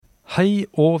Hei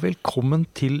og velkommen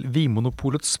til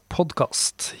Vinmonopolets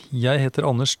podcast. Jeg heter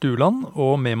Anders Stuland,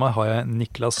 og med meg har jeg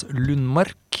Niklas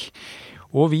Lundmark.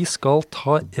 Og vi skal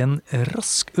ta en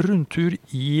rask rundtur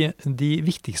i de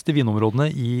viktigste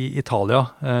vinområdene i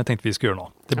Italia, tenkte vi skulle gjøre nå.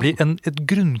 Det blir et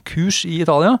grunnkurs i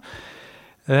Italia,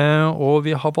 og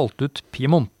vi har valgt ut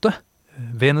Piemonte,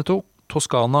 Veneto,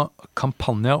 Toscana,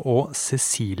 Campania og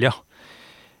Sicilia.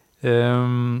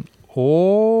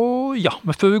 Og ja,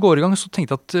 men før vi går i gang så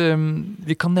tenkte jeg at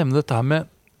vi kan nevne dette her med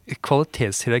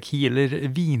kvalitetshierarki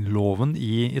eller vinloven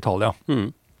i Italia.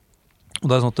 Og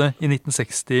det er sånn at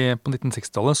på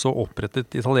 1960-tallet så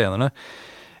opprettet italienerne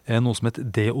noe som het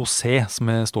DOC, som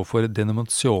står for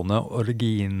Denominazione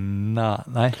Origine,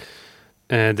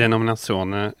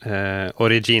 Denominazione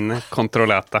Origine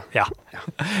Controllata. Ja,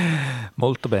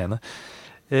 molto bene.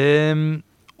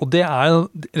 Og det er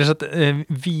rett og slett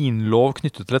vinlov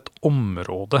knyttet til et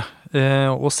område.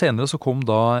 Og senere så kom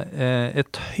da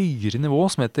et høyere nivå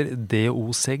som heter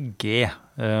DOCG.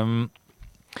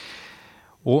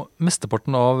 Og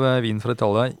mesteparten av vin fra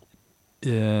Italia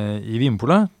i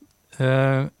Vinpolet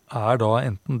er da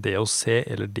enten DOC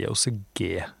eller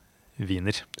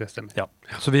DOCG-viner. Det stemmer. Ja.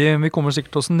 Så vi kommer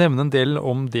sikkert til å nevne en del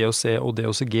om DOC og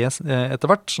DOCG etter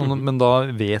hvert, men da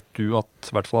vet du at,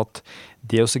 i hvert fall at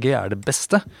DOCG er det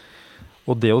beste,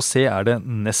 og DOC er det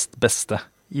nest beste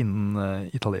innen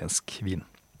italiensk vin.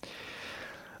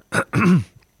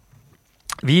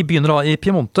 Vi begynner da i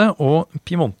Piemonte, og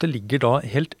Piemonte ligger da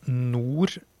helt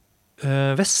nord-vest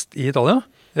i Italia.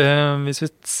 Hvis vi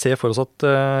ser for oss at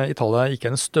Italia ikke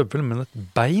er en støvel, men et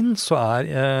bein, så er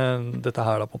dette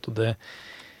her da på en måte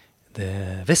det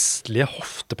vestlige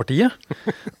hoftepartiet.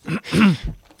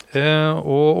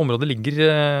 Og området ligger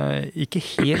ikke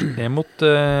helt ned mot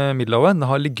Middelhavet. Den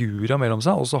har Liguria mellom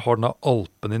seg, og så har den da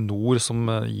Alpen i nord som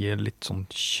gir litt sånn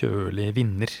kjølige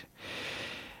vinder.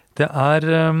 Det er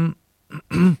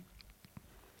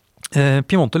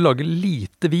Piemonte lager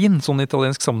lite vin sånn i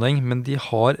italiensk sammenheng, men de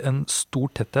har en stor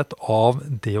tetthet av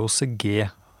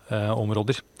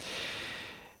DOCG-områder.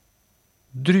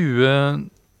 Druetypene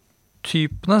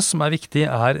som er viktige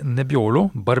er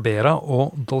Nebbiolo, Barbera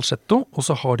og Dolcetto, og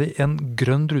så har de en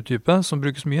grønn druetype som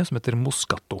brukes mye, som heter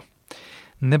Moscato.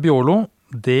 Nebbiolo,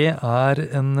 det er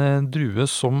en drue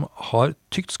som har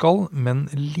tykt skall, men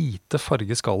lite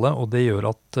farge i skallet, og det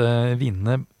gjør at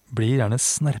vinene blir gjerne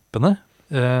snerpende,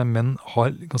 men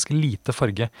har ganske lite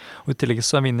farge. Og i tillegg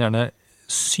så er vinene gjerne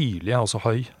syrlige, altså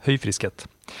høy friskhet.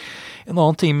 En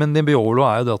annen ting med Nebbiolo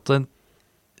er jo det at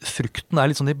frukten er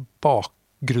litt sånn i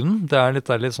bakgrunnen. Det er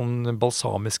litt sånn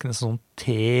balsamisk, nesten sånn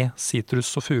te,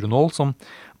 citrus og furunål som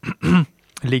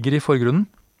ligger i forgrunnen.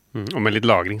 Og med litt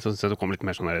lagring så synes jeg det kommer litt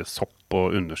mer sånn sopp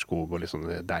og underskog og litt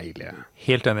sånne deilige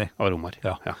Helt enig. Aromaer.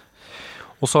 Ja.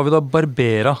 Og så har vi da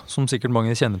Barbera, som sikkert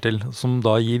mange kjenner til, som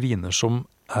da gir viner som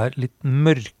er litt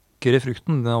mørkere i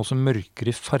frukten. Den er også mørkere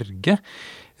i farge,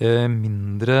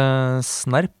 mindre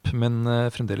snerp, men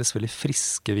fremdeles veldig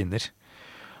friske viner.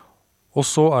 Og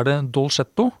så er det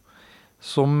Dolcetto,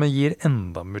 som gir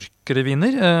enda mørkere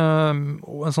viner,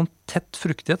 og en sånn tett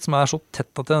fruktighet som er så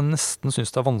tett at jeg nesten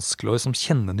synes det er vanskelig å liksom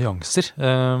kjenne nyanser.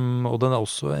 Og den er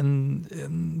også en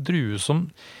drue som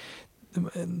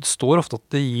står ofte at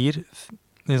det gir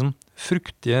liksom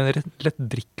fruktige,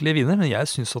 lettdrikkelige viner, men jeg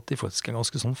synes at de faktisk er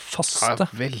ganske sånn faste. Ja,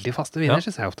 veldig faste viner,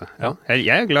 synes jeg ofte. Ja. Jeg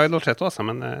er glad i Dolcetto, altså,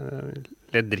 men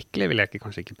lettdrikkelig vil jeg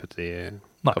kanskje ikke putte i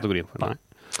kategorien for. Nei.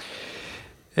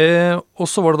 Og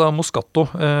så var det da Moscato,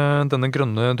 denne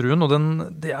grønne druen, og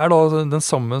det er da den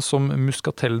samme som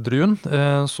Muscateldruen,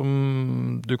 som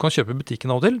du kan kjøpe i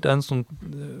butikken av og til. Det er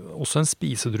også en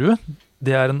spisedrue.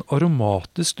 Det er en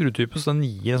aromatisk druetype, så den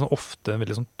gir ofte en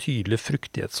veldig sånn tydelig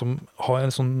fruktighet som har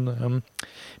en sånn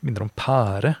mindre om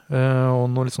pære, og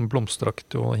noe litt sånn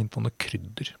blomsteraktig og hint av noe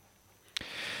krydder.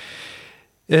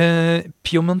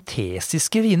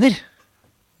 Piemontesiske viner,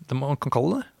 det man kan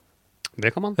kalle det.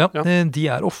 Det kan man, ja. De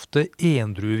er ofte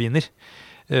endrueviner,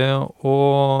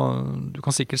 og du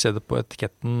kan sikkert se det på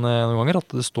etiketten noen ganger,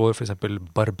 at det står for eksempel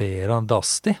Barbera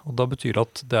d'Asti, og da betyr det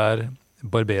at det er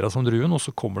Barbera som druen, og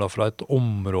så kommer det fra et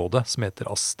område som heter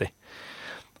Asti.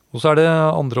 Og så er det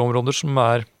andre områder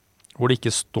hvor det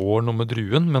ikke står noe med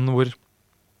druen, men hvor,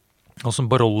 altså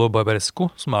Barolo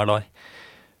Barbaresco, som er da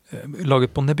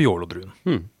laget på Nebbiolo-druen.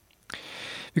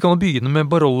 Vi kan begynne med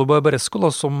Barolo Barbaresco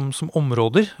da, som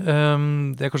områder.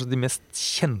 Det er kanskje de mest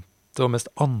kjente og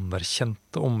mest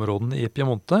anerkjente områdene i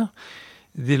Piemonte.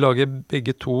 De lager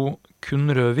begge to kun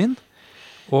rødvin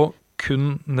og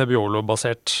kun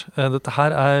Nebbiolo-basert. Dette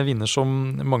her er viner som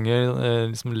mange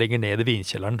liksom legger ned i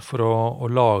vinkjelleren for å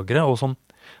lagre, og som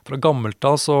Fra gammelt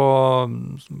av så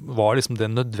var liksom det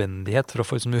en nødvendighet for å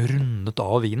få liksom rundet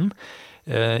av vinen.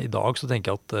 I dag så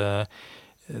tenker jeg at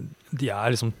de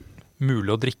er liksom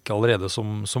mulig å drikke allerede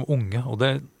som unge. Og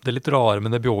det litt rare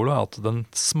med Nebbiolo er at den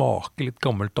smaker litt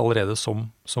gammelt allerede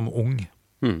som ung.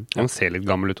 Den ser litt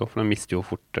gammel ut også, for den mister jo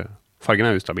fort... Fargen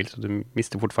er ustabil, så du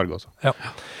mister fort farge også. Ja.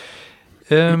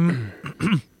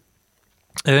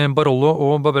 Barolo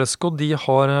og Barbaresco, de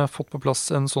har fått på plass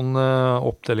en sånn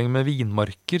oppdeling med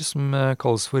vinmarker som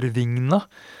kalles for Vigna.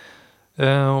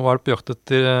 Og er på jakt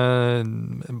etter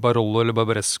Barolo eller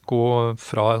Barbaresco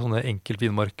fra sånne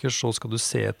enkeltvinmarker, så skal du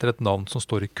se etter et navn som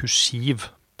står i kursiv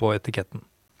på etiketten.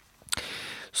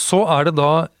 Så er det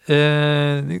da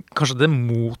kanskje det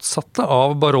motsatte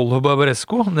av Barolo og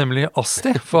Barbaresco, nemlig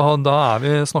Asti. For da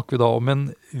snakker vi da om en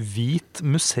hvit,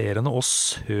 musserende og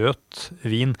søt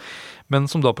vin, men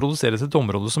som da produseres i et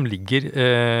område som ligger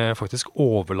faktisk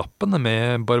overlappende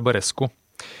med Barbaresco.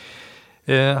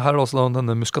 Her er det altså da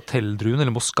denne muscatelldruen,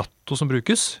 eller moscato, som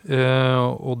brukes,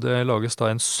 og det lages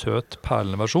da en søt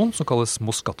perlende versjon som kalles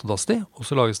Moscato d'Asti, og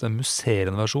så lages det en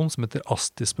musserende versjon som heter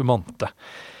Asti Spumante.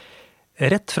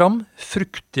 Rett fram,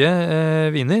 fruktige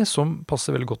viner som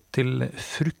passer veldig godt til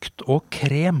frukt og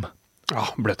krem. Ja,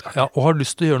 bløtkake. Ja, og har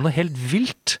lyst til å gjøre noe helt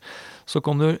vilt, så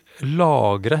kan du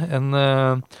lagre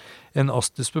en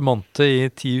Asti Spumante i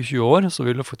 10-20 år, så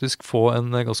vil du faktisk få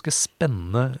en ganske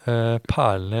spennende,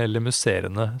 perlende eller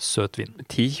musserende søt vin.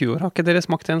 10-20 år, har ikke dere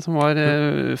smakt en som var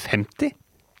 50?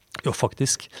 Jo,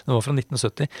 faktisk. Den var fra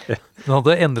 1970. Ja. Den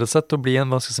hadde endret seg til å bli en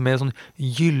mer sånn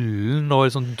gyllen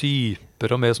og sånn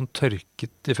dypere og mer sånn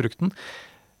tørket i frukten.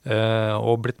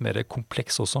 Og blitt mer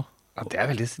kompleks også. Ja, det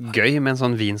er veldig gøy med en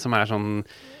sånn vin som er sånn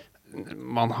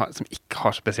som ikke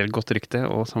har spesielt godt rykte,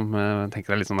 og som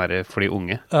tenker er litt sånn der for de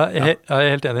unge. Jeg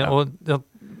er helt enig. Ja. Og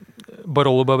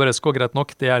Barolo Barbaresco, greit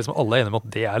nok, det er liksom alle er enige om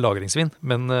at det er lagringsvin.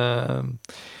 Men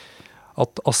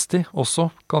at Asti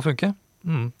også kan funke,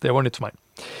 det var nytt for meg.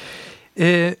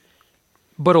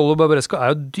 Barolo Barbaresco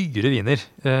er jo dyre viner,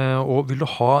 og vil du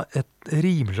ha et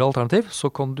rimeligere alternativ, så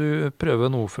kan du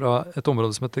prøve noe fra et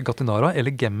område som heter Gattinara,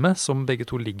 eller Gemme, som begge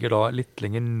to ligger da litt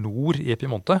lenger nord i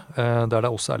Piemonte, der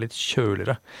det også er litt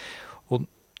kjøligere. Og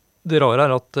det rare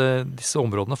er at disse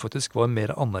områdene faktisk var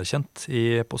mer anerkjent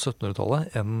på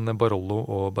 1700-tallet enn Barolo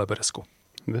og Barbaresco.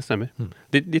 Det stemmer.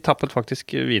 De tappet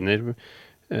faktisk viner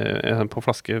på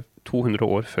flaske 200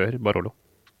 år før Barolo.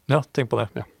 Ja, tenk på det.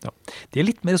 Ja. De er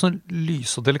litt mer sånn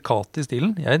lys og delikate i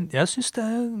stilen. Jeg synes det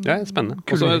er... Ja, spennende.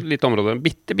 Og så et lite område, en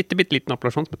bitte liten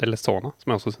appellasjon som heter Lesona,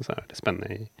 som jeg også synes er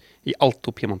spennende i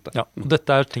Alto Piemonte. Ja, og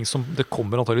dette er ting som det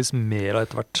kommer antageligvis mer av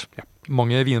etter hvert. Ja.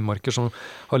 Mange vinmarker som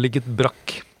har ligget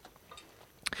brakk.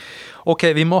 Ok,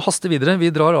 vi må haste videre.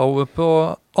 Vi drar av på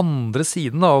andre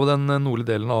siden av den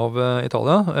nordlige delen av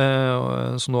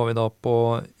Italia. Så nå er vi da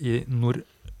i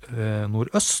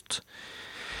nordøst.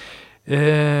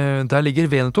 Der ligger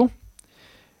Veneto,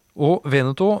 og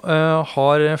Veneto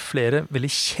har flere veldig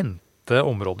kjente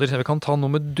områder. Vi kan ta noe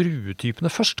med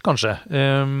druetypene først, kanskje.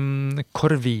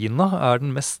 Corvina er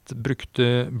den mest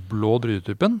brukte blå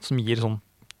druetypen, som gir sånn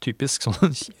typisk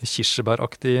sånn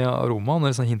kirsebæraktig aroma,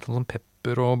 med sånn hint av sånn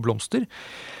pepper og blomster.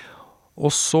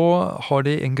 Og så har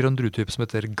de en grønn druetype som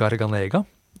heter Garganega,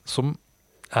 som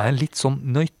er en litt sånn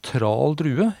nøytral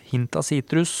drue, hint av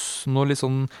sitrus, noe litt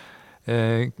sånn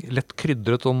lett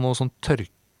krydret og noe sånn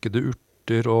tørkede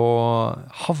urter og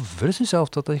havre, synes jeg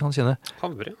ofte at jeg kan kjenne.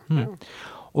 Havre, ja.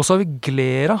 Og så har vi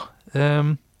Glera,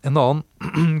 en annen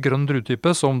grønn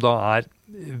druetype som da er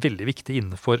veldig viktig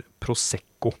innenfor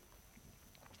Prosecco.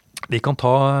 Vi kan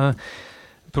ta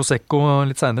Prosecco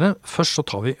litt senere. Først så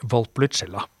tar vi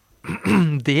Valpolicella.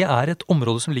 Det er et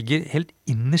område som ligger helt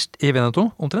innerst i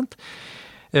Veneto, omtrent.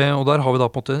 Og der har vi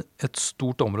da på en måte et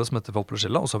stort område som heter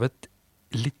Valpolicella, og så har vi et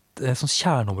sånn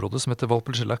kjerneområde som heter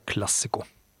Valpolicella Classico.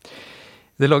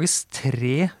 Det lages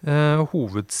 3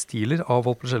 hovedstiler av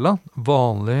Valpolicella.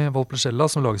 Vanlig Valpolicella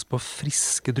som lages på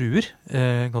friske druer,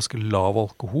 ganske lav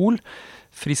alkohol,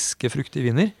 friske fruktige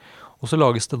viner. Og så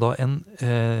lages det da en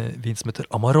vin som heter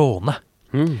Amarone.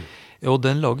 Og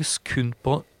den lages kun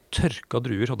på tørka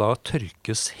druer, og da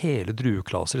tørkes hele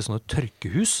drueklaser i sånne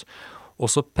tørkehus. Og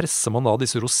så presser man da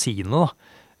disse rosinene da,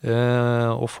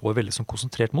 og får veldig sånn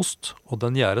konsentrert most, og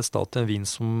den gjæres da til en vin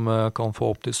som kan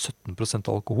få opp til 17%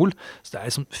 alkohol. Så det er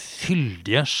liksom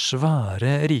fyldige,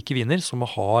 svære, rike viner som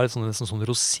har et sånn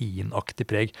rosinaktig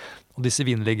preg. Og disse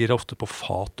vinene ligger ofte på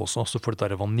fat også, så får det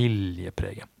der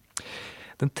vaniljepreget.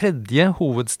 Den tredje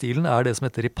hovedstilen er det som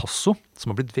heter ripasso, som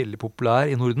har blitt veldig populær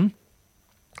i Norden.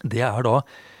 Det er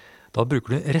da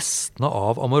bruker du restene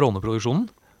av Amarone-produksjonen,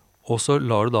 Og så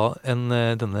lar du da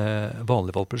denne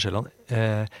vanlige Valpolicella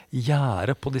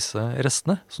gjære på disse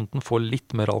restene, sånn at den får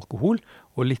litt mer alkohol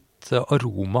og litt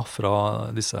aroma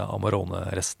fra disse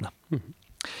Amarone-restene.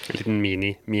 En liten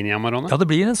mini-Amarone? Ja, det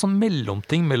blir en sånn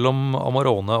mellomting mellom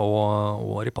Amarone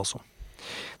og Ripasso.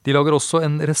 De lager også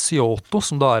en Recioto,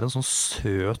 som da en sånn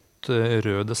søt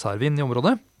rød dessertvin i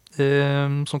området,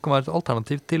 som kan være et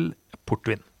alternativ til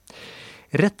portvin.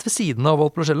 Rett ved siden av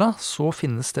Valpolicella så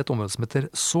finnes det et område som heter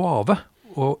Soave,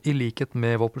 og i likhet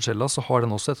med Valpolicella så har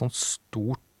den også et sånt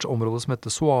stort område som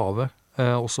heter Soave,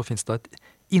 og så finnes det et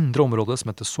indre område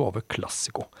som heter Soave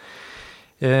Classico.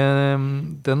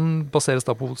 Den baseres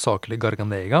da på hovedsakelig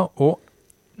Garganega, og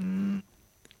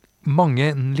mange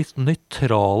litt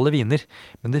nøytrale viner,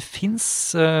 men det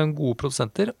finnes gode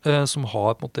produsenter som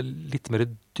har på en måte litt mer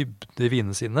dybde i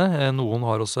vinene sine. Noen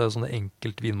har også sånne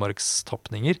enkelt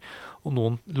vinmarkstapninger, og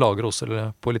noen lager også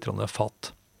på litt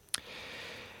fat.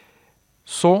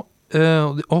 Så,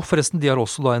 og forresten, de har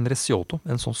også da en Recioto,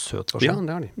 en sånn søt versjon. Ja,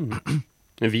 det har de.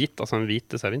 En hvit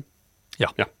dessertvin. Ja.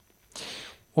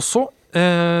 Og så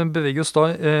beveger vi oss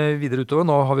da videre utover.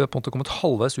 Nå har vi på en måte kommet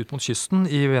halvveis ut mot kysten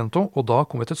i Veneto, og da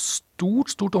kommer vi til et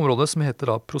stort område som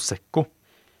heter da Prosecco,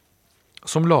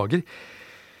 som lager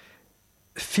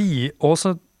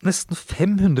nesten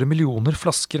 500 millioner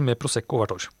flasker med Prosecco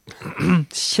hvert år.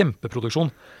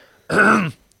 Kjempeproduksjon.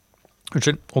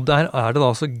 Unnskyld. Og der det da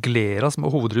altså Glera som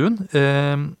hoveddruen.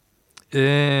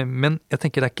 Men jeg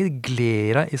tenker det ikke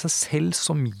Glera i seg selv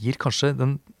som gir kanskje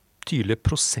den tydelige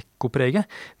Prosecco-preget.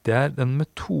 Det den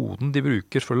metoden de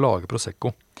bruker for å lage Prosecco.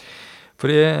 For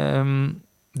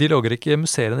de lager ikke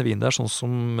musserende vin der sånn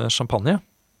som champagne.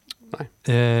 Nei.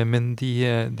 Men de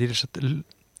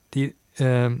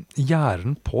gjærer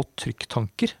den på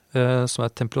trykktanker som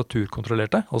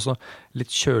temperaturkontrollerte, altså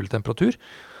litt kjølig temperatur,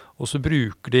 og så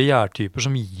bruker de gjærtyper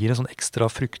som gir en sånn ekstra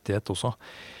fruktighet også.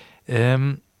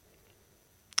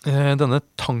 Denne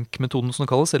tankmetoden som det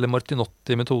kalles, eller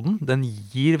Martinotti-metoden, den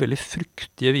gir veldig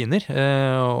fruktige viner,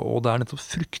 og det nettopp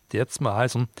fruktighet som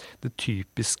sånn, det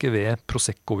typiske ved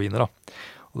Prosecco-viner.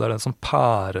 Og det den sånn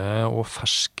pære- og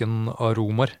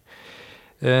fersken-aromaer.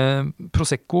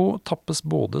 Prosecco tappes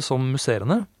både som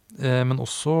musserende, men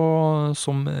også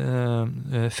som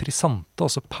frisante,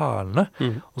 altså perlene.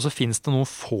 Og så finnes det noen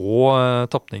få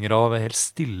tappninger av helt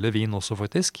stille vin også,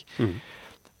 faktisk.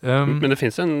 Men det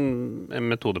finnes en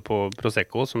metode på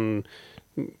Prosecco som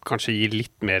kanskje gir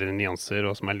litt mer nyanser,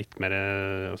 og som litt mer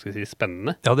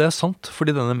spennende. Ja, det sant,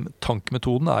 fordi denne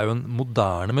tankmetoden jo en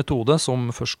moderne metode som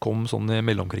først kom sånn i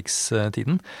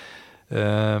mellomkrigstiden.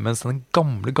 Mens den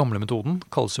gamle metoden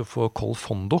kalles jo for col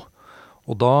fondo,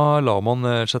 og da tar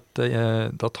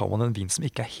man en vin som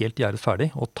ikke helt gjæret ferdig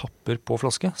og tapper på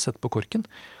flaske, setter på korken,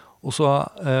 og så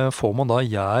får man da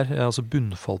gjær, altså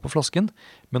bunnfall på flasken,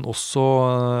 men også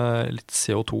litt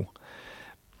CO2.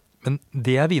 Men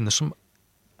det viner som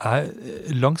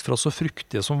langt fra så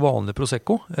fruktige som vanlig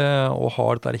Prosecco, og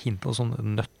har dette hintet av sånn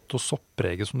nøtt- og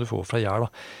soppprege som du får fra gjær.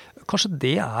 Kanskje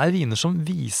det viner som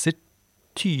viser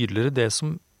tydeligere det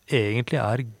som egentlig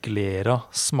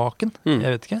Glera-smaken.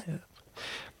 Jeg vet ikke.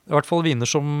 I hvert fall viner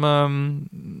som,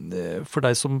 for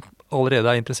deg som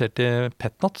allerede interessert i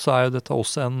petnat, så jo dette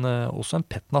også en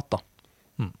petnat da.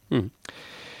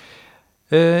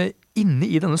 Inne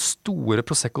i denne store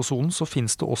Prosecco-sonen så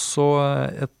finnes det også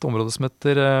et område som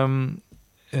heter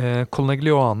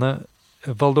Colneglione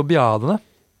Valdobbiadene,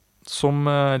 som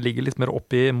ligger litt mer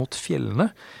oppi mot fjellene.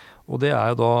 Og det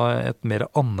jo da et mer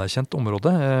anerkjent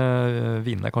område.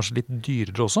 Vinene kanskje litt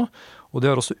dyrere også. Og det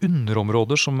har også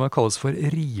underområder som kalles for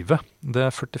rive. Det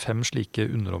 45 slike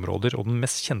underområder, og den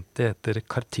mest kjente heter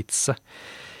Cartizze.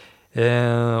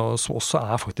 Som også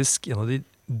faktisk en av de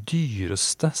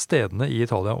dyreste stedene i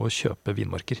Italia å kjøpe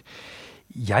vinmarker.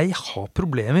 Jeg har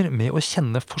problemer med å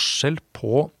kjenne forskjell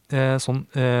på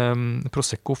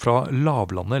Prosecco fra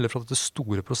lavlandet, eller fra dette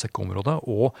store Prosecco-området,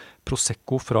 og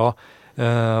Prosecco fra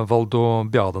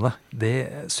Valdobbiadene.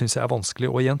 Det synes jeg vanskelig,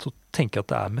 og igjen så tenker jeg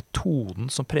at det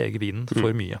metoden som preger vinen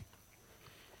for mye.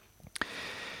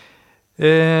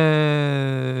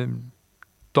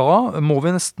 Da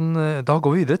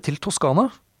går vi videre til Toskana.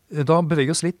 Da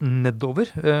beveger vi oss litt nedover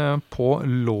på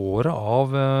låret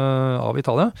av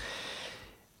Italia.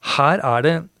 Her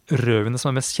det rødvinen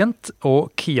som mest kjent,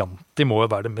 og Chianti må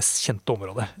jo være det mest kjente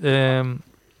området.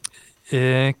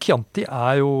 Chianti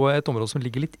jo et område som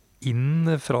ligger litt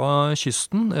inn fra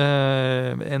kysten.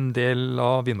 En del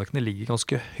av vinmarkene ligger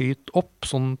ganske høyt opp,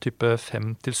 sånn type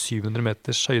 500-700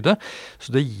 meters høyde,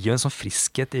 så det gir en sånn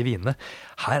friskhet i vinene.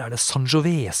 Her er det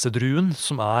Sangiovese-druen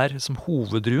som som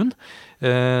hoveddruen.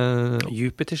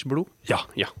 Jupiters blod? Ja.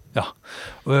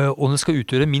 Og den skal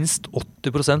utgjøre minst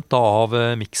 80% av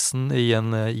miksen i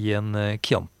en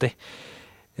Chianti.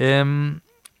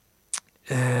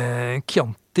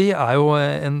 Chianti er jo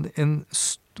en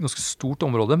ganske stort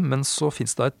område, men så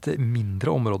finnes det et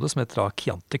mindre område som heter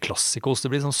Chianti Classico. Så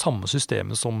det blir sånn samme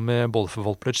systemet som både for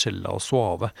Valpolicella og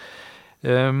Soave.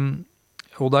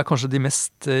 Og det er kanskje de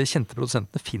mest kjente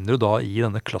produsentene finner du da i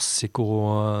denne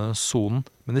Classico-zonen.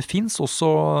 Men det finnes også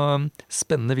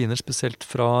spennende viner, spesielt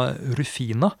fra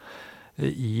Rufina,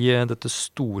 i dette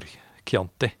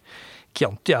stor-Chianti.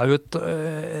 Chianti er jo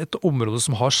et område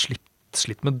som har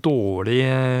slitt med dårlig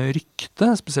rykte,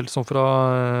 spesielt sånn fra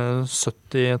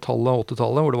 70-tallet og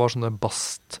 80-tallet, hvor det var sånne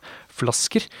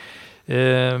bastflasker.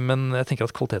 Men jeg tenker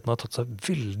at kvaliteten har tatt seg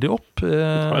veldig opp i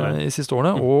siste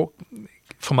årene, og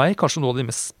for meg kanskje noe av de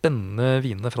mest spennende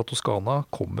vinene fra Toscana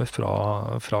kommer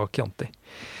fra Chianti.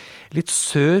 Litt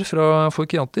sør for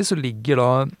Chianti så ligger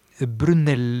da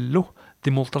Brunello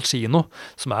di Montalcino,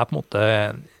 som er på en måte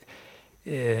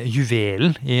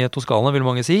juvelen i Toscana, vil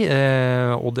mange si.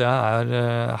 Og her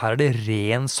er det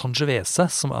ren Sangiovese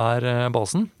som er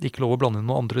basen. Ikke lov å blande inn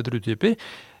noen andre druetyper,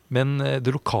 men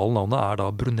det lokale navnet er da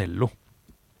Brunello.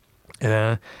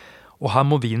 Og her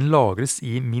må vinen lagres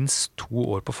i minst 2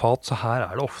 år på fat, så her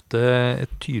er det ofte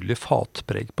et tydelig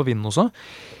fatpreg på vinen også.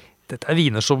 Dette er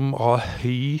viner som har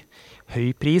høy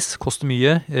pris, koster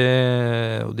mye,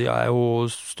 og de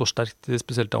står sterkt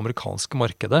spesielt det amerikanske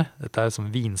markedet. Dette er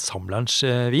som vinsamlerens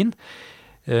vin.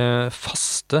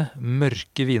 Faste,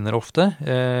 mørke viner ofte.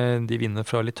 De vinene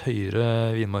fra litt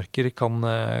høyere vinmarker kan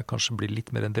kanskje bli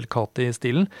litt mer delikate i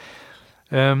stilen.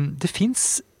 Det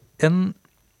finnes en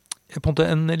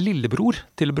lillebror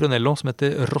til Brunello som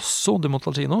heter Rosso di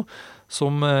Montalcino,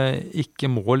 som ikke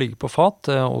må ligge på fat,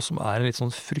 og som er en litt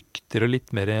sånn fruktigere og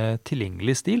litt mer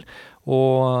tilgjengelig stil,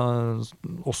 og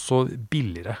også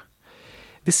billigere.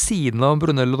 Ved siden av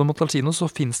Brunello di Montalcino så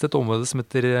finnes det et område som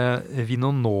heter Vino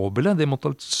Nobile di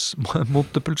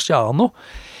Montepulciano.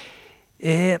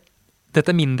 Dette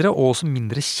er mindre og også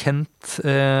mindre kjent,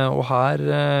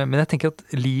 men jeg tenker at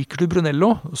liker du Brunello,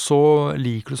 så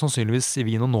liker du sannsynligvis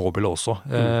Vino Nobile også.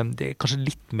 Det er kanskje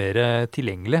litt mer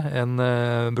tilgjengelig enn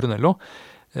Brunello,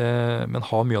 men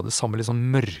har mye av det samme liksom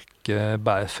mørke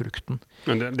bærfrukten.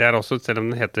 Men det er også, selv om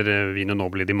den heter Vino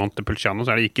Nobile di Montepulciano,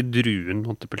 så er det ikke druen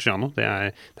Montepulciano, det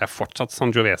er fortsatt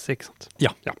Sangiovese, ikke sant?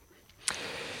 Ja.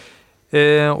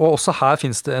 Og også her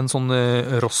finnes det en sånn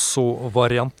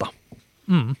Rosso-variant da.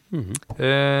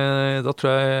 Da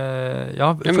tror jeg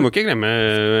Men vi må ikke glemme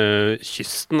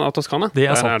kysten av Toscana. Det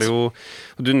er sant.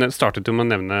 Du startet jo med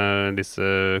å nevne disse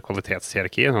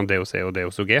kvalitetshierarkier, sånn DOC og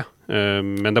DOCG.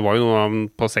 Men det var jo noe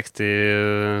på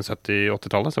 60-, 70-,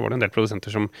 80-tallet, så var det en del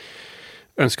produsenter som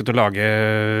ønsket å lage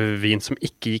vin som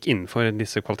ikke gikk innenfor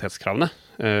disse kvalitetskravene.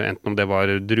 Enten om det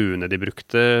var druene de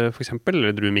brukte, for eksempel,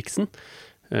 eller druemiksen.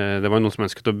 Det var noen som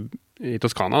ønsket i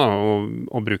Toscana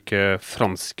å bruke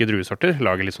franske druesorter,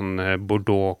 lage litt sånn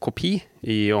Bordeaux-kopi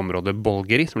i området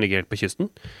Bolgheri, som ligger helt på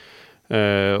kysten.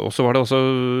 Og så var det også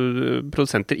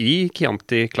produsenter i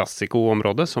Chianti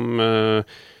Classico-området som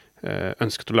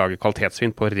ønsket å lage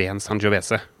kvalitetsvin på ren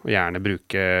Sangiovese, og gjerne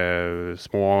bruke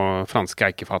små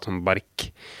franske eikefat som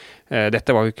barrique.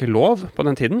 Dette var jo ikke lov på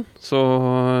den tiden, så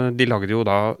de lagde jo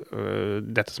da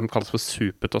dette som kalles for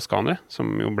supertoskanere,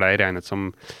 som jo ble regnet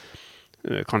som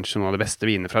kanskje noe av det beste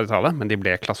viner fra Italia, men de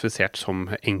ble klassifisert som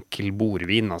enkel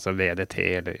bordvin, altså VDT,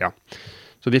 eller ja.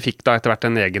 Så de fikk da etter hvert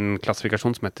en egen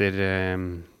klassifikasjon som heter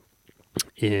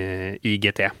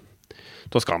IGT,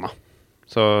 Toskana.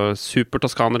 Så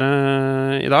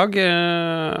supertoskanere i dag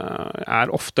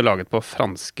er ofte laget på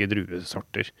franske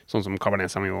druesorter, sånn som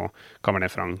Cabernet Sauvignon,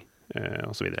 Cabernet Franc,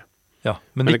 og så videre. Ja,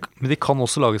 men de kan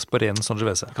også lages på ren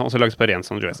Sangiovese. Kan også lages på ren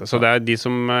Sangiovese. Så det er de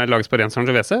som lages på ren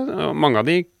Sangiovese. Mange av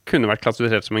de kunne vært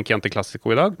klassifisert som en Chianti Classico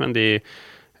i dag, men de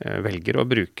velger å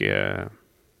bruke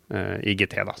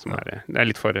IGT da, som det er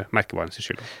litt for merkevarens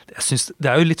skyld. Jeg synes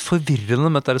det er jo litt forvirrende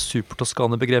med dette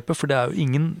supertoskane-begrepet, for det er jo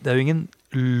ingen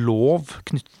lov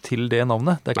knyttet til det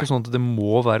navnet. Det er ikke sånn at det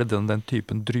må være den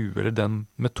typen drue eller den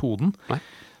metoden. Nei.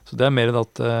 Så det er mer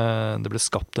at det ble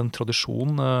skapt en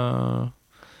tradisjon.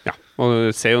 Ja, og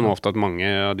du ser jo nå ofte at mange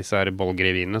av disse her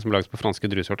Bolgheri-vinene som lages på franske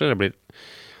druesorter,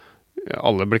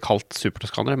 alle blir kalt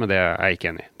supertoskanere, men det er jeg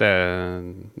ikke enig i.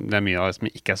 Det er mye av det som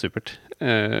ikke er supert.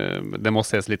 Det må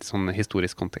ses litt sånn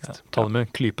historisk kontekst. Ja, ta det med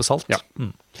en klype salt. Ja.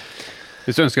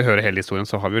 Hvis du ønsker å høre hele historien,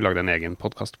 så har vi jo laget en egen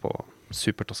podcast på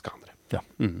supertoskanere. Ja.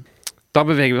 Da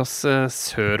beveger vi oss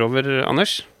sørover,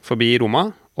 Anders, forbi Roma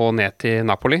og ned til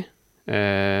Napoli.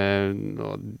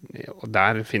 Og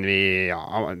der finner vi,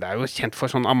 det er jo kjent for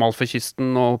sånn Amalfi-kysten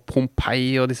og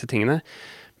Pompeii og disse tingene.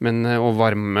 Men, og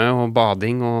varme og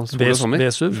bading og sol og sommer.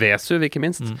 Vesuv, ikke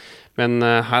minst. Men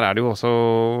her er det jo også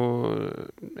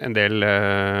en del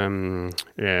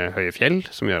høye fjell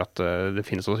som gjør at det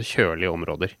finnes også kjølige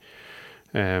områder.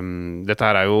 Dette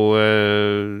her er jo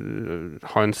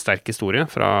har en sterk historie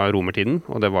fra romertiden,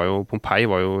 og det var jo, Pompeii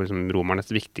var jo liksom romernes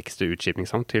viktigste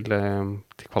utskipningshavn til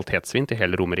kvalitetsvin til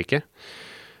hele Romerriket.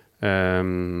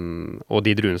 Og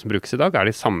de druene som brukes i dag er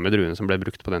de samme druene som ble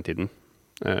brukt på den tiden.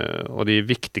 Og de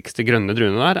viktigste grønne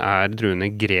druene der er druene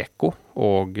Greco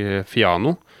og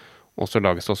Fiano, og så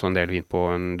lages det også en del vin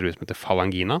på en drue som heter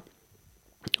Falangina.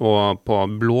 Og på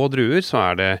blå druer så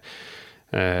er det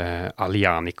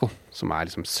Aglianico, som er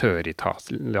liksom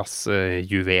Sør-Italias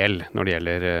juvel når det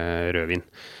gjelder rødvin.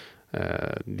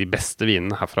 De beste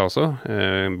vinene herfra også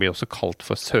blir også kalt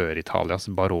for Sør-Italias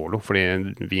Barolo, fordi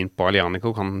vin på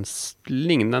Aglianico kan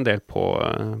ligne en del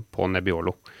på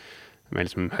Nebbiolo. Med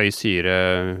liksom høy syre,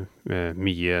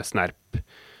 mye snerp,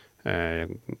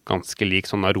 ganske lik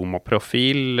sånn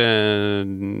aromaprofil.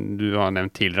 Du har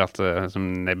nevnt tidligere at som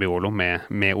Nebbiolo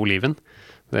med oliven,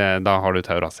 da har du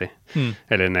Taurasi,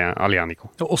 eller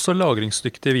Aglianico. Og også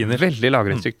lagringsdyktige viner. Veldig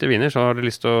lagringsdyktige viner, så har du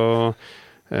lyst til å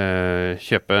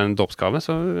kjøpe en dåpsgave,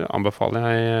 så anbefaler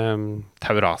jeg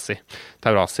Taurasi.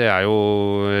 Taurasi er jo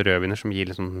rødviner som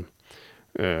gir liksom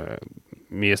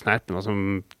mye snerp, men altså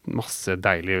masse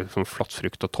deilig sånn flott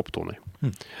frukt og topptoner.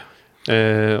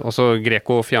 Og så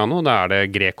Greco og Fiano, da er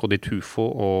det Greco di Tufo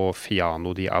og Fiano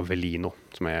di Avellino,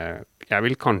 som jeg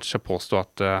vil kanskje påstå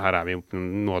at her er vi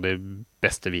noe av de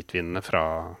beste hvitvinene fra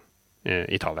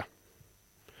Italia.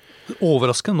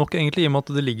 Overraskende nok egentlig, i og med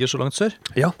at det ligger så langt sør.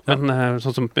 Ja, men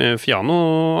sånn som Fiano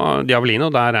di Avellino,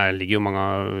 der ligger jo mange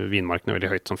av vinmarkene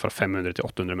veldig høyt, sånn fra 500 til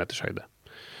 800 meters høyde.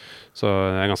 Så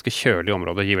det er ganske kjølig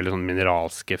område, gir veldig sånn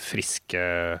mineralske, friske,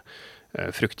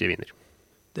 fruktige viner.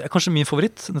 Det er kanskje min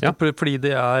favoritt, fordi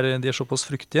de er såpass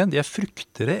fruktige. De er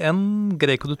fruktere enn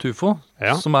Greco di Tufo,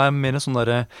 som er mer en sånn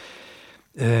der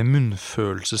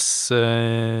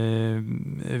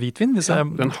munnfølelses-hvitvin.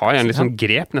 Den har en litt sånn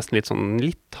grep, nesten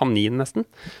litt tannin nesten.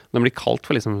 Den blir kalt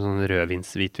for liksom sånn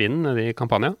rødvinshvitvinen i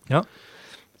Campania. Ja,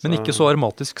 men ikke så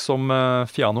aromatisk som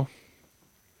Fiano.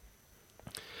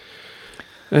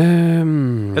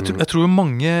 Jeg tror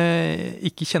mange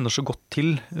ikke kjenner så godt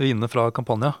til vinene fra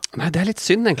Campania. Nei, det er litt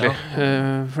synd egentlig.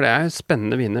 For det er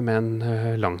spennende viner med en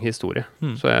lang historie.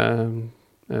 Så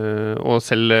og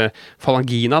selv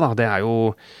Falangina, da, det er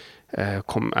jo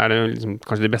er det liksom,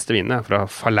 kanskje de beste vinene fra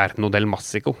Falerno del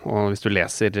Massico. Og hvis du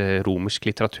leser romersk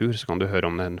litteratur, så kan du høre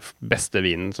om den beste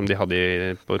vinen som de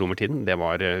hadde på romertiden. Det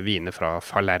var viner fra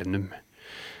Falernum.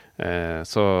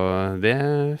 Så det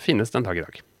finnes den dag i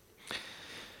dag.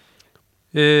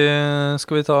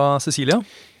 Skal vi ta Sicilia?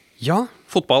 Ja,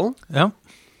 fotballen. Ja.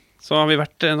 Så nå har vi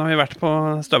vært på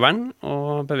støveren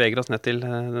og beveger oss ned til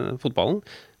fotballen.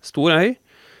 Stor øy.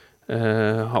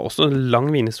 Har også en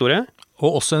lang vinhistorie.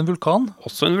 Og også en vulkan.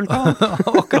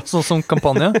 Akkurat sånn som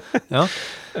Campania. Ja.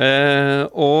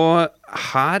 Og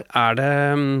her er det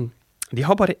de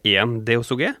har bare én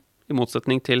DOCG, i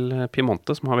motsetning til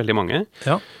Piemonte, som har veldig mange.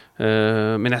 Ja.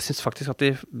 Men jeg synes faktisk at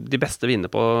de beste vinene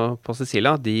på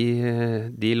Sicilia,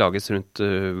 de lages rundt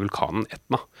vulkanen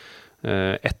Etna.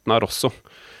 Etna Rosso,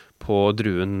 på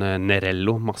druen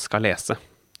Nerello Mascalese.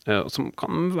 Som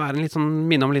kan være en litt sånn,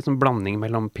 minne om en litt sånn blanding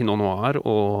mellom Pinot Noir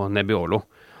og Nebbiolo.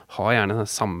 Har gjerne den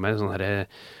samme sånn her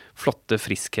flotte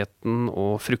friskheten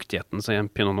og fruktigheten som en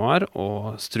Pinot Noir,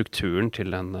 og strukturen til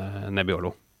en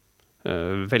Nebbiolo.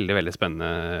 Veldig, veldig spennende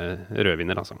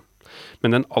rødviner, altså. Men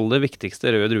den aller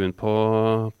viktigste røde druen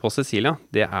på Sicilia,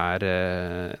 det er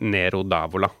Nero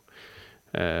d'Avola.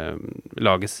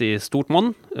 Lages i stort monn,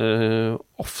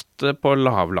 ofte på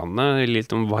lavlandet,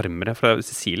 litt varmere, for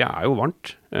Sicilia er jo varmt,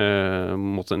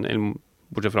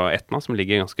 bortsett fra Etna, som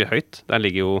ligger ganske høyt. Der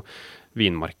ligger jo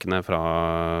vinmarkene fra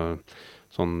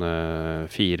sånn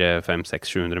 400, 500,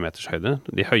 600, 700 meters høyde.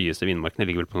 De høyeste vinmarkene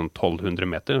ligger vel på sånn 1200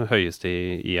 meter, høyeste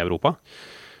i Europa.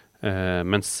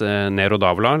 Mens Nero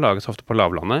d'Avola lages ofte på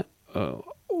lavlandet, og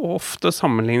ofte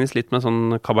sammenlignes litt med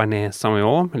sånn Cabernet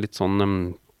Sauvignon, litt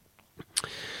sånn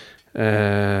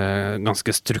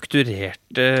ganske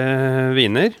strukturerte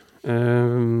viner.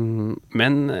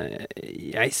 Men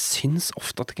jeg synes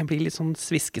ofte at det kan bli litt sånn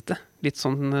sviskete, litt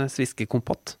sånn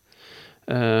sviskekompott.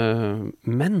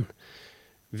 Men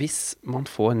hvis man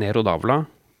får Nero d'Avola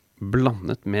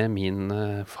blandet med min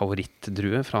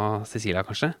favorittdrue fra Sicilia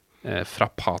kanskje,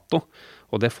 Frappato,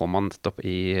 og det får man nettopp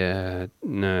i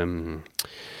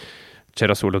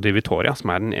Cerasuolo di Vittoria, som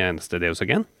den eneste Deus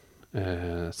Ex.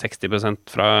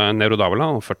 60% fra Nero d'Avola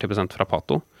og 40% fra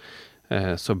Pato.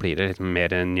 Så blir det litt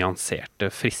mer nyanserte,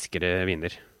 friskere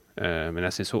viner. Men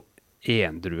jeg synes jo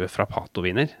endrue fra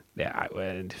Pato-viner, det jo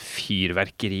et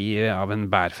fyrverkeri av en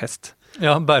bærfest.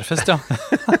 Ja, bærfest, ja.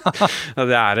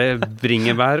 Det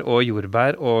bringebær og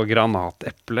jordbær og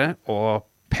granateple og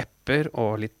pepper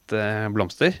og litt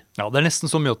blomster. Ja, det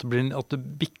nesten så mye at det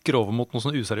bikker over mot noe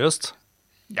sånn useriøst.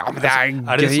 Ja, men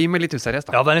det gøy med litt useriøst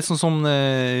da. Ja, det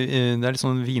litt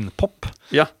sånn vinpop.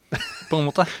 Ja. På en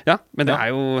måte. Ja, men det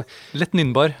jo... Lett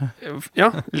nynnbar.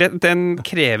 Ja, den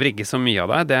krever ikke så mye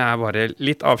av deg. Det bare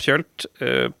litt avkjølt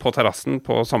på terrassen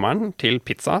på sommeren til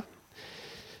pizza.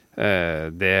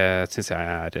 Det synes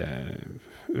jeg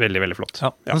veldig, veldig flott. Ja.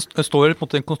 Det står på en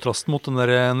måte en kontrast mot den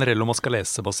der Nerello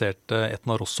Mascalese-baserte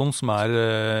Etna Rossoen, som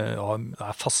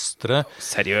fastere.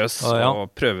 Seriøs,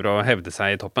 og prøver å hevde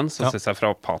seg i toppen. Så synes jeg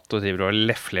fra Pato driver og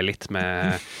lefler litt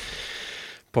med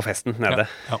på festen nede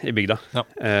i bygda.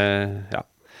 Ja.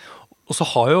 Og så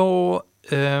har jo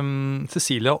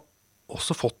Sicilia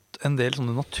også fått en del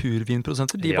sånne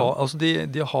naturvinprodusenter. De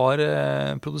har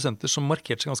produsenter som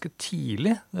markerte seg ganske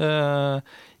tidlig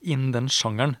innen den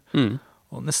sjangeren.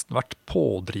 Og nesten vært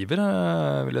pådrivere,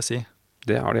 vil jeg si.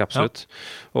 Det har de absolutt.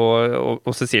 Ja.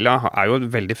 Og Sicilia jo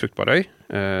en veldig fruktbar øy.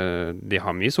 De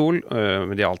har mye sol,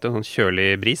 men de har alltid en sånn kjølig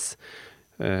bris.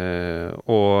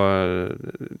 Og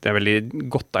det veldig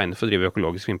godt egnet for å drive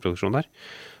økologisk vinproduksjon der.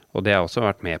 Og det har også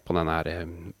vært med på den her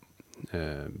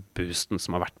boosten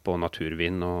som har vært på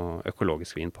naturvin og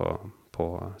økologisk vin på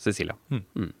Sicilia.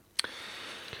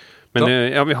 Men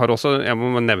vi har også, jeg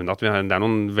må nevne at det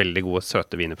noen veldig gode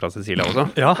søte viner fra Sicilia også.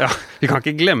 Ja, vi kan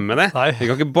ikke glemme det. Nei. Vi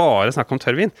kan ikke bare snakke om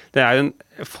tørrvin. Det jo en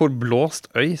forblåst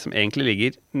øy som egentlig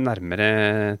ligger nærmere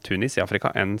Tunis i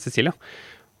Afrika enn Sicilia.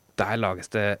 Der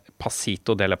lages det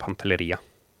Passito della Pantelleria,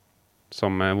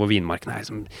 hvor vinmarkene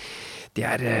de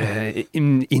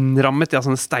innrammet av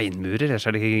sånne steinmurer,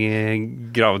 ellers de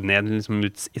gravd ned liksom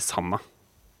ut i sanda.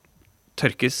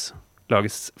 Tørkes,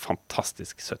 lages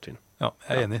fantastisk søtvin. Ja,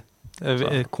 jeg enig.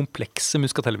 Komplekse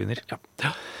muskatellviner.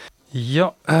 Ja,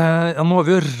 nå har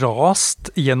vi jo rast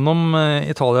gjennom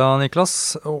Italia,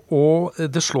 Niklas, og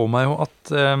det slår meg jo at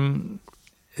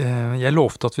jeg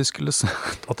lovte at jeg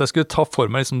skulle ta for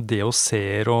meg liksom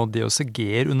DOC-er og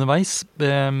DOCG-er underveis,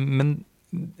 men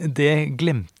det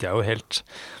glemte jeg jo helt.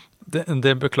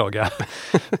 Det beklager jeg.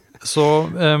 Så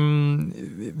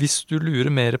hvis du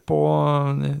lurer mer på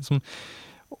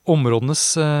områdenes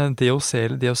DOC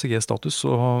eller DOCG-status,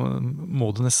 så må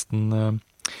du nesten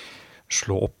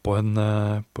slå opp på en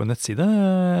nettside,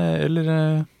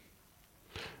 eller...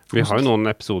 Vi har jo noen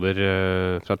episoder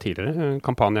fra tidligere,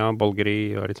 Campania,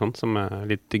 Bolgheri og litt sånt, som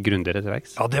litt grundigere til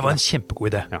verks. Ja, det var en kjempegod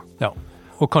idé. Ja.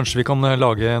 Og kanskje vi kan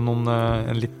lage en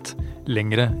litt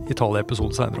lengre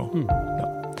Italia-episode senere også. Ja.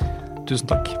 Tusen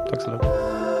takk. Takk skal du ha.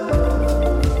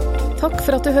 Takk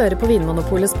for at du hører på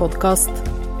Vinmonopolets podcast.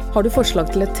 Har du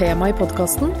forslag til et tema i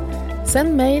podcasten?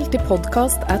 Send mail til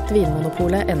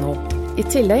podcast@vinmonopolet.no. I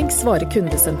tillegg svarer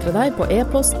kundesenteret deg på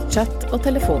e-post, chat og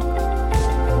telefon.